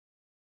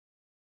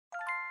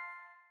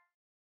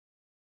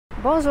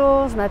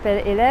Bonjour, je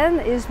m'appelle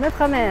Hélène et je me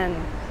promène.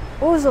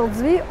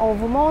 Aujourd'hui, on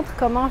vous montre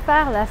comment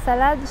faire la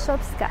salade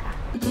shopska.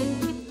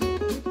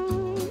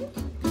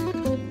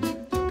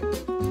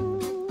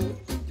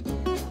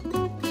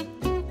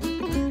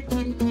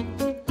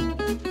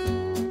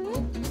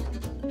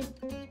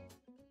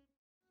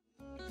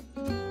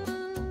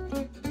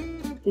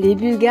 Les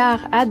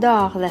Bulgares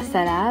adorent la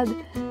salade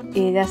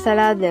et la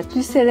salade la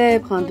plus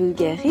célèbre en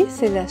Bulgarie,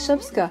 c'est la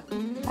shopska.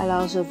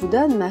 Alors, je vous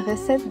donne ma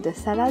recette de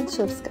salade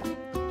shopska.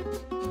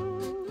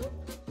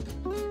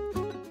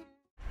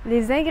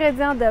 Les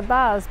ingrédients de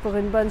base pour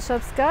une bonne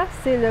shopska,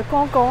 c'est le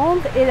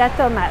concombre et la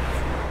tomate.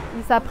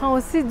 Ça prend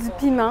aussi du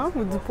piment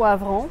ou du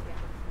poivron.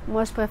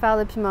 Moi, je préfère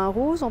le piment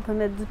rouge. On peut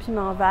mettre du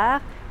piment vert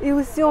et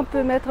aussi on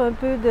peut mettre un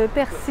peu de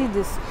persil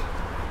dessus.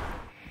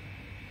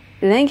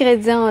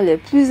 L'ingrédient le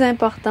plus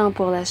important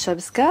pour la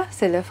shopska,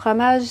 c'est le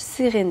fromage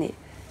Cyréné.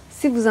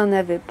 Si vous n'en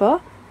avez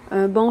pas,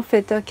 un bon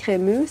feta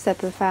crémeux, ça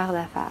peut faire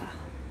l'affaire.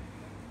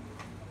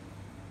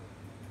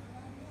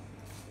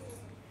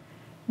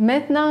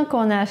 Maintenant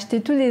qu'on a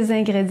acheté tous les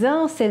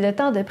ingrédients, c'est le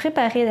temps de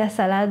préparer la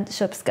salade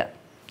shopska.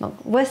 Donc,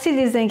 voici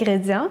les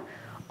ingrédients.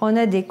 On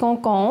a des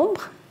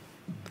concombres,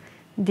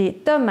 des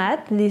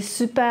tomates, les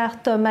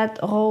super tomates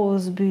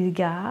roses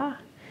bulgares,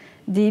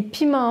 des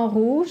piments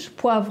rouges,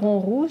 poivrons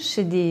rouges,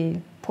 c'est des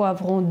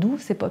poivrons doux,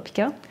 c'est pas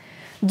piquant,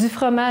 du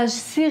fromage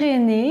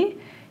Cyréné,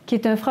 qui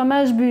est un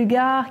fromage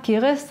bulgare qui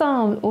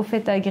ressemble au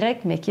feta grec,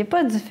 mais qui n'est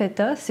pas du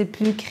feta. C'est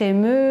plus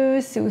crémeux,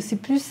 c'est aussi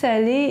plus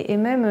salé et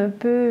même un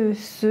peu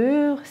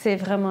sûr. C'est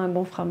vraiment un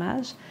bon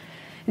fromage.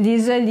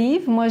 Les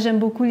olives, moi j'aime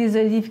beaucoup les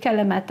olives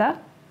Kalamata,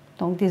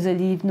 donc des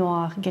olives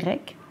noires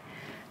grecques.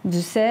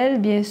 Du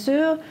sel, bien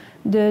sûr,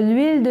 de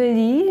l'huile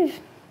d'olive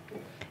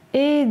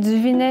et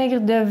du vinaigre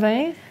de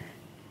vin,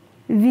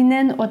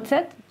 vinen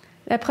ocet.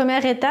 La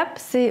première étape,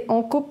 c'est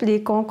on coupe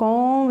les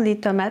concombres, les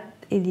tomates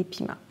et les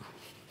piments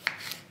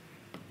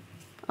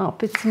en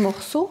petits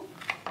morceaux,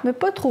 mais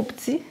pas trop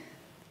petits.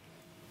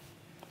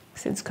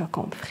 C'est du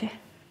concombre frais.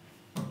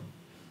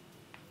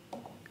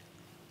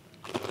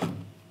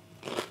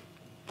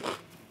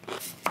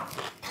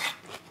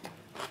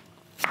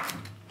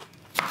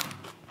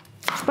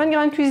 C'est pas une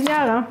grande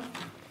cuisinière, hein?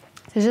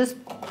 C'est juste,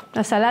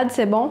 la salade,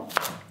 c'est bon,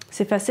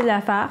 c'est facile à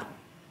faire.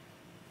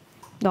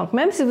 Donc,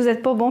 même si vous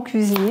n'êtes pas bon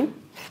cuisinier,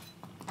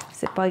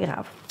 c'est pas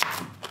grave.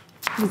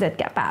 Vous êtes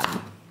capable.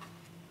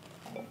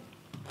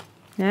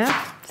 Hein?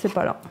 C'est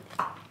pas long.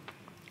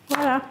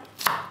 Voilà.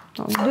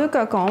 Donc, 2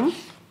 concombres.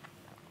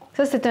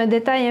 Ça, c'est un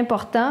détail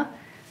important.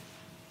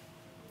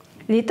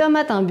 Les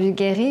tomates en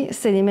Bulgarie,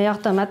 c'est les meilleures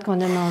tomates qu'on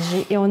a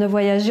mangées. Et on a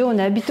voyagé, on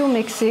a habité au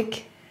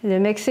Mexique. Le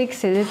Mexique,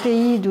 c'est le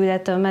pays d'où la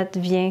tomate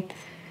vient.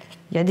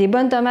 Il y a des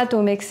bonnes tomates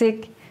au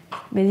Mexique,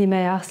 mais les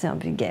meilleures, c'est en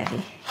Bulgarie.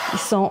 Ils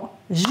sont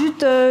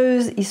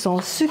juteuses, ils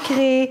sont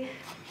sucrés,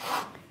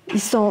 ils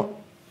sont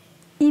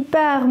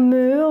hyper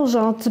mûrs,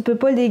 genre tu peux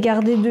pas les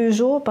garder 2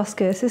 jours parce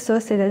que c'est ça,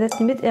 c'est la date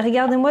limite. Et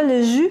regardez-moi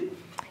le jus.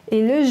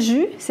 Et le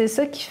jus, c'est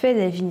ça qui fait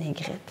la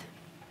vinaigrette.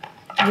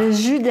 Le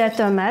jus de la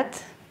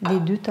tomate, des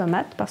 2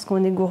 tomates, parce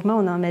qu'on est gourmand,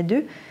 on en met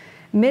 2,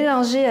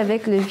 mélangé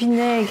avec le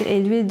vinaigre et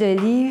l'huile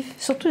d'olive,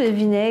 surtout le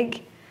vinaigre,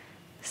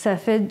 ça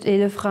fait, et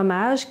le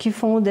fromage qui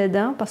fond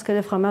dedans, parce que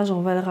le fromage,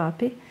 on va le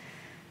râper.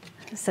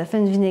 Ça fait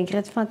une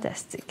vinaigrette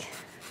fantastique.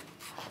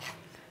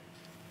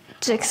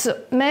 Check ça.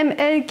 Même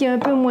elle qui est un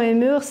peu moins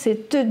mûre,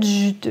 c'est tout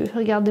juteux.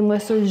 Regardez-moi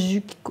ça, le jus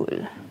qui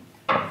coule.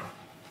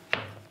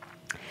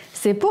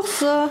 C'est pour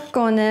ça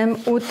qu'on aime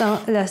autant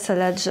la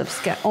salade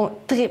shopska. On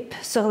tripe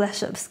sur la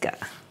shopska.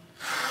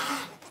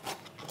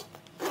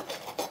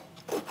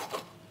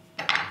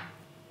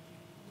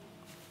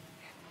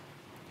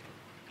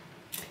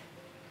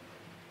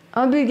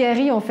 En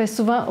Bulgarie, on fait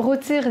souvent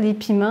rôtir les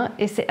piments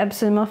et c'est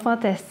absolument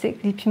fantastique.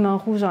 Les piments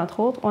rouges, entre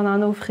autres, on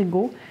en a au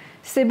frigo.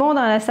 C'est bon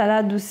dans la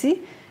salade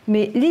aussi,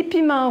 mais les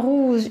piments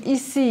rouges,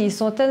 ici, ils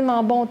sont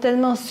tellement bons,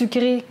 tellement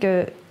sucrés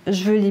que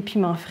je veux les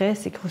piments frais.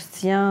 C'est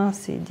croustillant,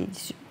 c'est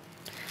délicieux.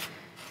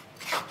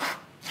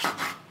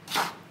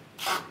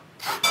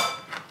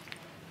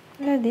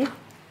 Regardez,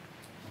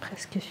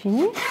 presque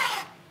fini.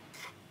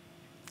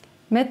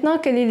 Maintenant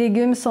que les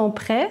légumes sont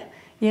prêts,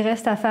 il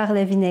reste à faire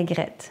la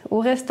vinaigrette. Au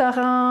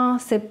restaurant,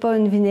 c'est pas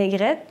une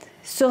vinaigrette.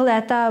 Sur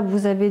la table,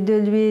 vous avez de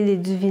l'huile et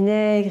du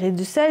vinaigre et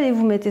du sel et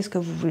vous mettez ce que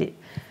vous voulez.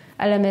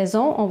 À la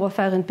maison, on va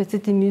faire une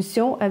petite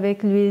émulsion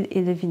avec l'huile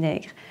et le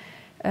vinaigre.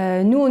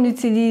 Nous, on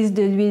utilise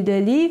de l'huile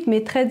d'olive,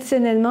 mais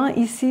traditionnellement,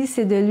 ici,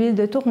 c'est de l'huile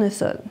de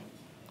tournesol.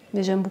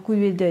 Mais j'aime beaucoup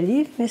l'huile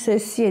d'olive, mais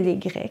celle-ci, elle est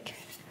grecque.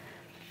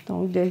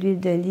 Donc, de l'huile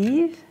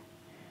d'olive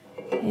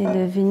et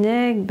le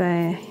vinaigre,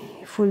 ben,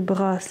 il faut le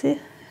brasser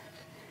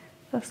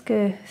parce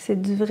que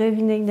c'est du vrai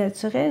vinaigre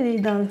naturel et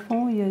dans le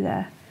fond, il y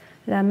a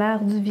la mère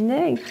du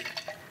vinaigre.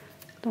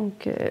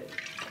 Donc,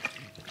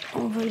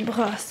 on va le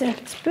brasser un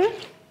petit peu.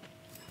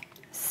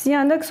 S'il y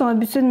en a qui sont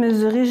habitués de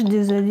mesurer, je suis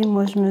désolée,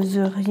 moi je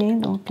mesure rien,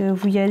 donc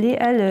vous y allez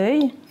à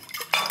l'œil.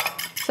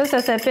 Ça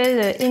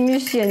s'appelle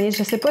émulsionner. Je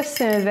ne sais pas si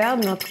c'est un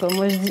verbe, mais en tout cas,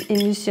 moi je dis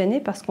émulsionner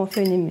parce qu'on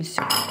fait une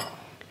émulsion.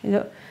 Et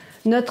là,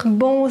 Notre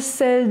bon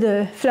sel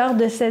de fleur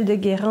de sel de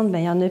Guérande, ben,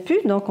 il n'y en a plus.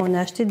 Donc, on a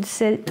acheté du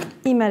sel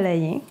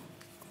himalayen,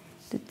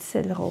 du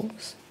sel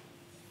rose.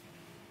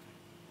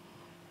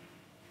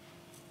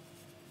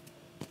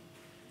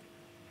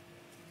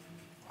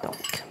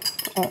 Donc,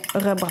 on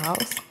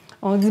rebrasse.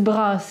 On dit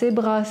brasser.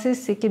 Brasser,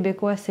 c'est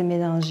québécois, c'est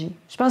mélanger.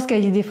 Je pense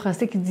qu'il y a des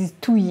Français qui disent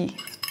touiller.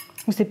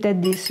 Ou c'est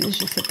peut-être des Suisses,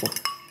 je ne sais pas.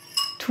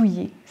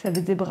 Touiller, ça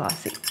veut dire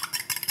brasser.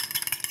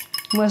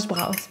 Moi, je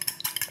brasse,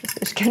 parce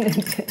que je connais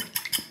bien.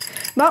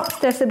 Bon,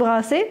 c'est assez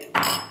brassé.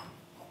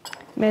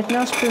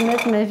 Maintenant, je peux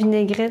mettre ma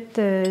vinaigrette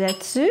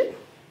là-dessus.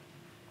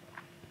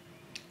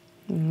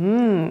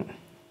 Donc,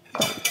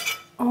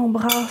 on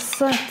brasse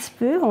ça un petit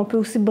peu. On peut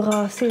aussi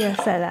brasser la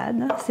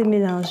salade, hein? C'est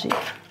mélangé.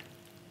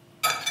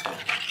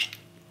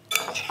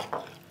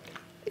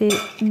 Et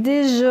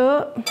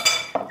déjà,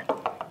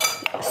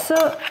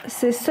 ça,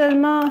 c'est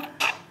seulement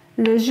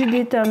le jus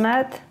des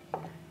tomates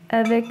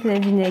avec la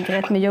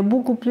vinaigrette. Mais il y a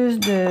beaucoup plus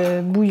de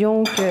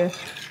bouillon que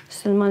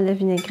seulement la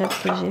vinaigrette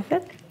que j'ai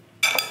faite.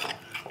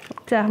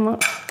 Clairement,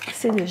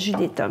 c'est le jus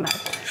des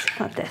tomates. C'est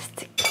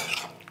fantastique.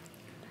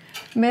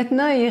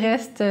 Maintenant, il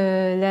reste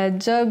la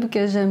job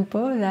que j'aime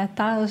pas, la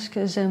tâche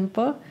que j'aime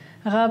pas.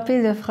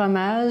 Râper le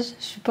fromage.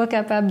 Je suis pas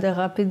capable de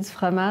râper du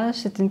fromage.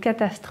 C'est une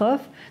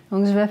catastrophe.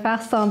 Donc, je vais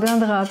faire semblant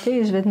de râper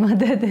et je vais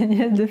demander à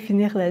Daniel de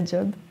finir la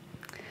job.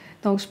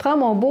 Donc, je prends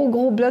mon beau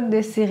gros bloc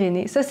de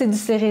séréné. Ça, c'est du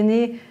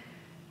séréné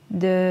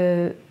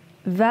de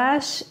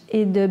vache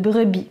et de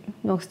brebis.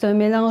 Donc, c'est un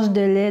mélange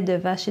de lait de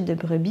vache et de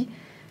brebis.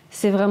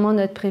 C'est vraiment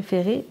notre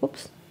préféré.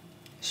 Oups,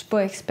 je suis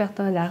pas experte,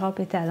 hein, la râpe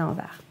était à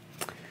l'envers.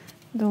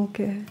 Donc,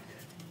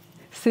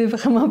 c'est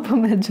vraiment pas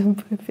ma job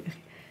préférée.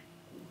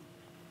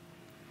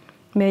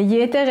 Mais il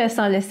est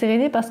intéressant, le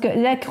séréné, parce que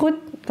la croûte,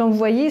 comme vous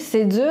voyez,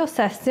 c'est dur,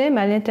 ça se tient,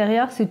 mais à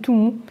l'intérieur, c'est tout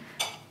mou.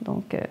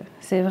 Donc,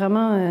 c'est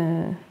vraiment...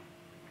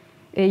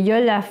 Et il y a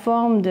la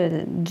forme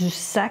du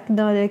sac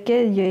dans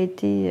lequel il a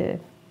été...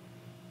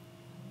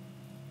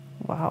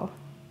 Wow!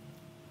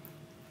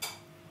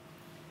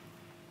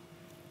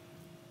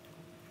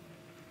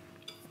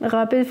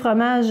 Râper le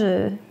fromage,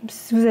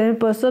 si vous n'aimez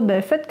pas ça,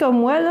 ben faites comme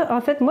moi, là.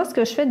 En fait, moi, ce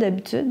que je fais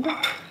d'habitude,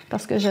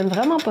 parce que j'aime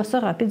vraiment pas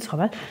ça, râper du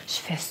fromage, je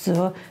fais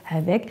ça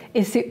avec.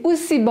 Et c'est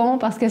aussi bon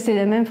parce que c'est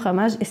le même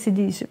fromage et c'est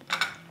délicieux.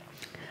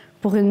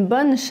 Pour une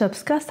bonne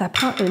shopska, ça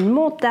prend une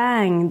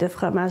montagne de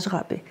fromage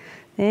râpé.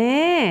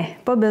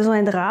 Pas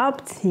besoin de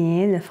râpe,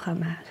 tiens, le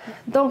fromage.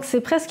 Donc,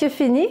 c'est presque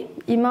fini.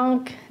 Il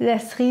manque la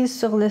cerise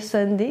sur le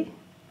sundae,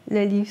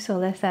 l'olive sur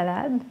la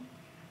salade.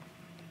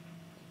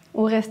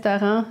 Au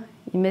restaurant,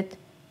 ils mettent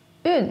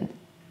une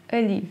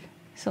olive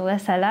sur la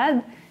salade.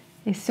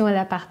 Et si on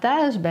la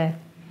partage, ben,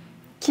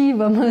 qui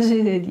va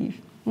manger l'olive?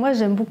 Moi,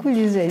 j'aime beaucoup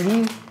les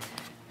olives.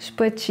 Je suis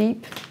pas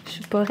cheap, je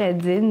suis pas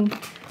radine.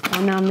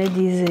 On en met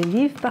des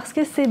olives parce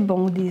que c'est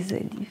bon, des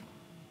olives.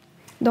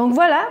 Donc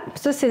voilà,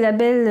 ça c'est la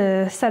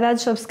belle salade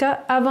shopska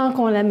avant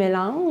qu'on la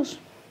mélange.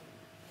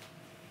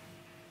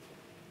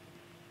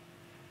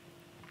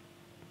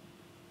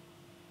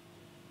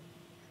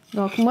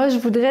 Donc moi, je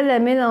voudrais la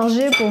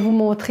mélanger pour vous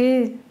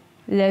montrer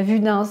la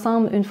vue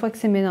d'ensemble une fois que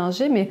c'est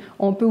mélangé, mais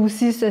on peut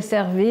aussi se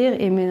servir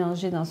et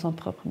mélanger dans son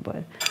propre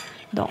bol.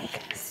 Donc,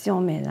 si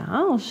on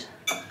mélange,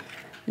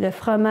 le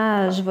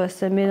fromage va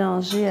se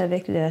mélanger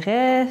avec le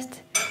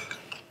reste.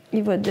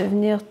 Il va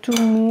devenir tout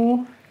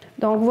mou.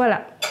 Donc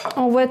voilà,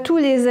 on voit tous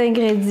les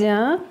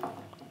ingrédients.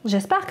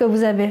 J'espère que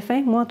vous avez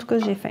faim. Moi, en tout cas,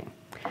 j'ai faim.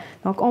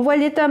 Donc, on voit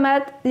les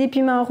tomates, les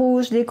piments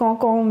rouges, les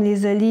concombres,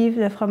 les olives,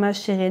 le fromage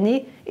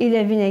séréné et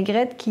la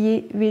vinaigrette qui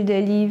est huile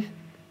d'olive,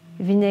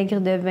 vinaigre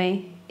de vin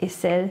et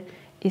sel.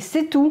 Et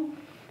c'est tout.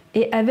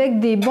 Et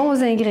avec des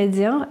bons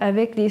ingrédients,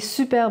 avec les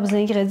superbes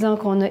ingrédients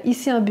qu'on a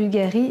ici en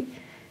Bulgarie,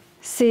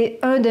 c'est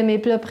un de mes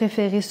plats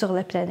préférés sur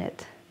la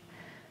planète.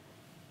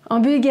 En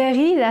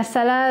Bulgarie, la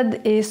salade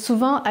est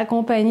souvent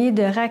accompagnée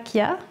de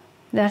rakia.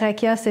 La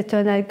rakia, c'est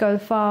un alcool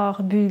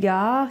fort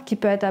bulgare qui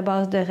peut être à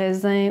base de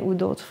raisins ou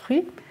d'autres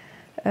fruits.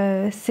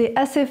 C'est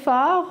assez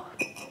fort,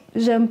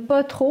 j'aime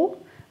pas trop.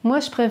 Moi,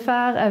 je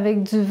préfère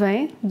avec du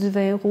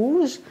vin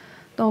rouge.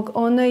 Donc,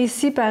 on a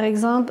ici, par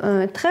exemple,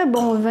 un très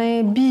bon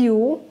vin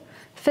bio,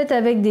 fait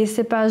avec des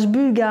cépages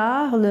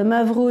bulgares, le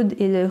mavroud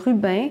et le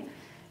rubin.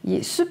 Il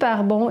est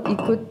super bon, il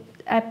coûte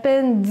à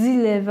peine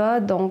 10 leva,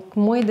 donc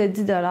moins de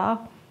 10 $.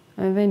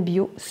 Un vin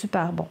bio,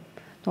 super bon.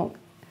 Donc,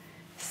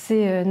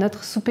 c'est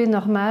notre souper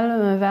normal,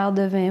 un verre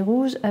de vin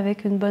rouge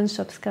avec une bonne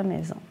shopska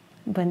maison.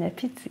 Bon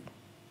appétit!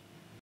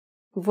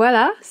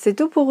 Voilà, c'est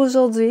tout pour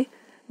aujourd'hui.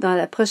 Dans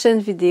la prochaine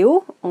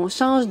vidéo, on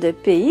change de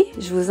pays.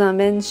 Je vous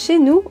emmène chez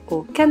nous,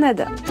 au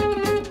Canada.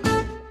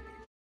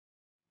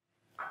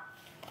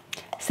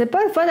 C'est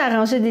pas le fun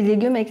d'arranger des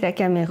légumes avec la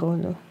caméra,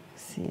 là.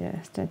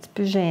 C'est un petit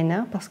peu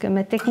gênant parce que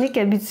ma technique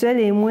habituelle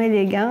est moins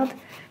élégante.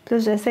 Puis là,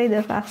 j'essaye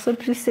de faire ça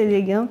plus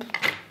élégant.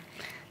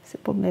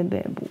 C'est pas bien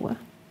beau, hein?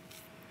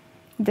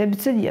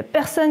 D'habitude, il n'y a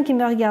personne qui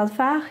me regarde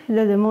faire.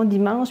 Là, le monde,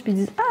 il mange, puis ils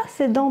disent « Ah,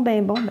 c'est donc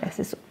bien bon! » Ben,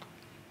 c'est ça.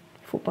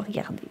 Il faut pas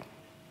regarder.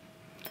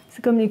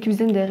 C'est comme les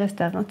cuisines de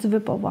restaurants. Tu veux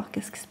pas voir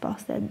qu'est-ce qui se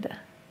passe là-dedans.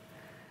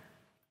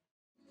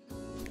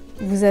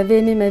 Vous avez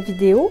aimé ma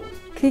vidéo?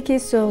 Cliquez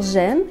sur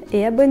j'aime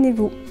et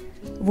abonnez-vous.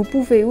 Vous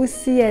pouvez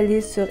aussi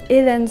aller sur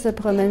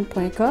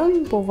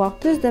helenesepromène.com pour voir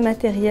plus de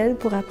matériel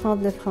pour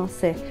apprendre le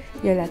français.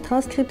 Il y a la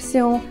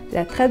transcription,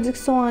 la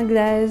traduction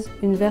anglaise,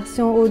 une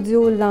version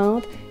audio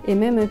lente et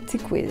même un petit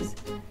quiz.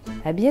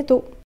 À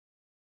bientôt!